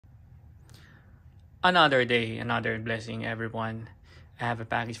Another day, another blessing, everyone. I have a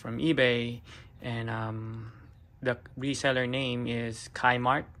package from eBay, and the reseller name is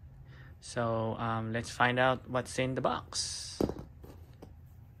Kmart. So let's find out what's in the box.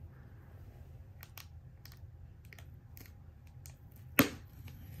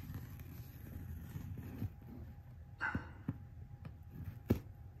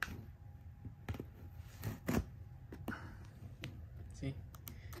 See?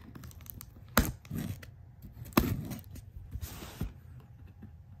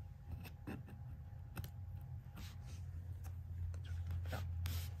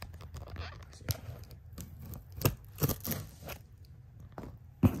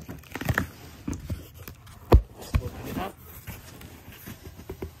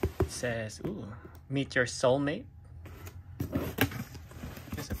 Says, ooh, meet your soulmate.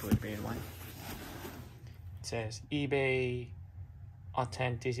 That's a pretty great one. It says eBay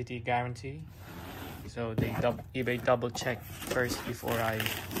authenticity guarantee. So they eBay double check first before I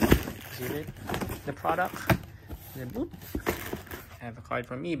exhibit the product. And then boop, I have a card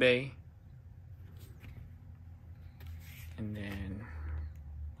from eBay. And then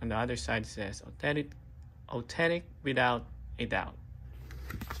on the other side it says authentic without a doubt.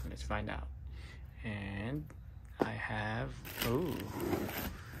 So let's find out. And I have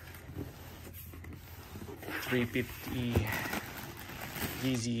 350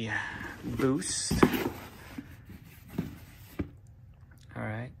 Yeezy Boost.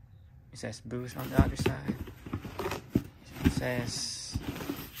 Alright. It says Boost on the other side. It says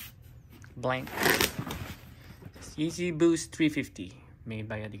blank. It says Yeezy Boost 350 made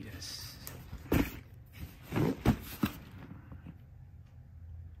by Adidas.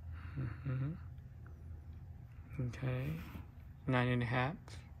 Okay, 9.5. Let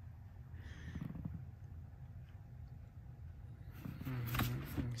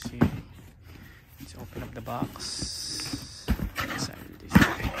me see. Let's open up the box.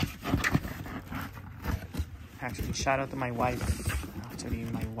 Actually, shout out to my wife. Actually,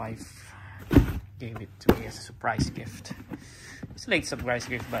 my wife gave it to me as a surprise gift. It's a late surprise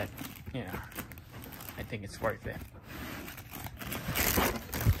gift, but you know, I think it's worth it.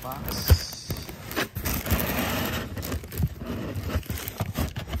 Box.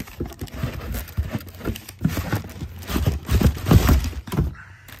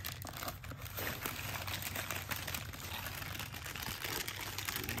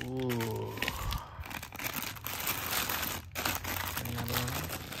 Ooh. Another one.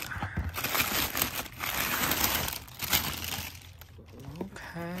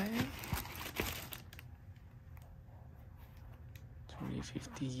 Okay.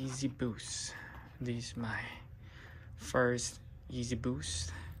 350 Yeezy Boost. This is my first Yeezy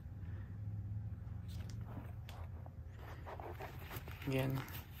Boost. Again,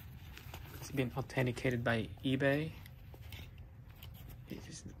 it's been authenticated by eBay. This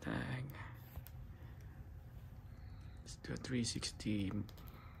is the tag. Let's do a 360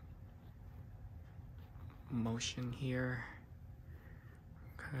 motion here.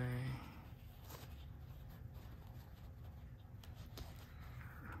 Okay.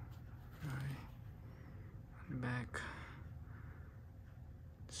 Alright. On the back.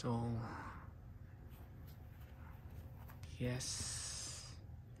 So yes.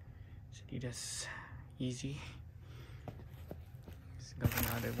 Adidas Yeezy. Let's go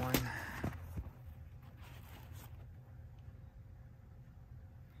another one.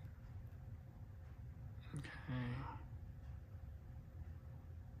 Okay.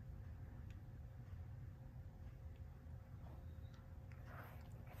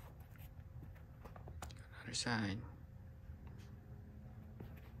 Other side.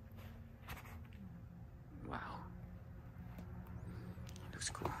 Wow. Looks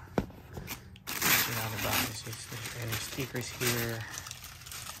cool. See how the box is. There's stickers here.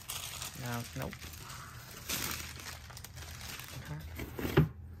 Nope. Okay.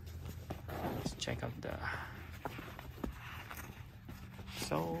 Let's check out the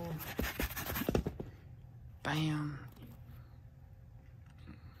sole. Bam.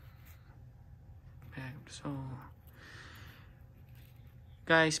 Back of the sole.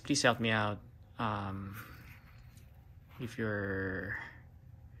 Guys, please help me out.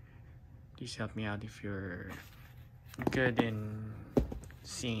 Please help me out if you're good in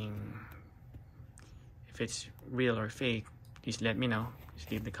seeing if it's real or fake. Please let me know.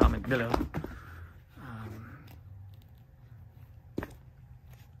 Just leave the comment below.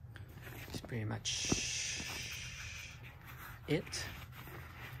 It's pretty much it.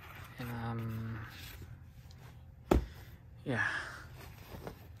 And yeah,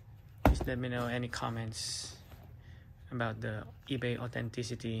 just let me know any comments about the eBay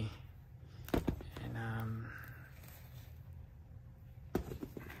authenticity. And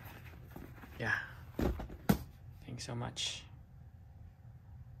yeah, thanks so much.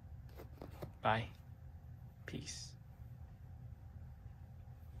 Bye. Peace.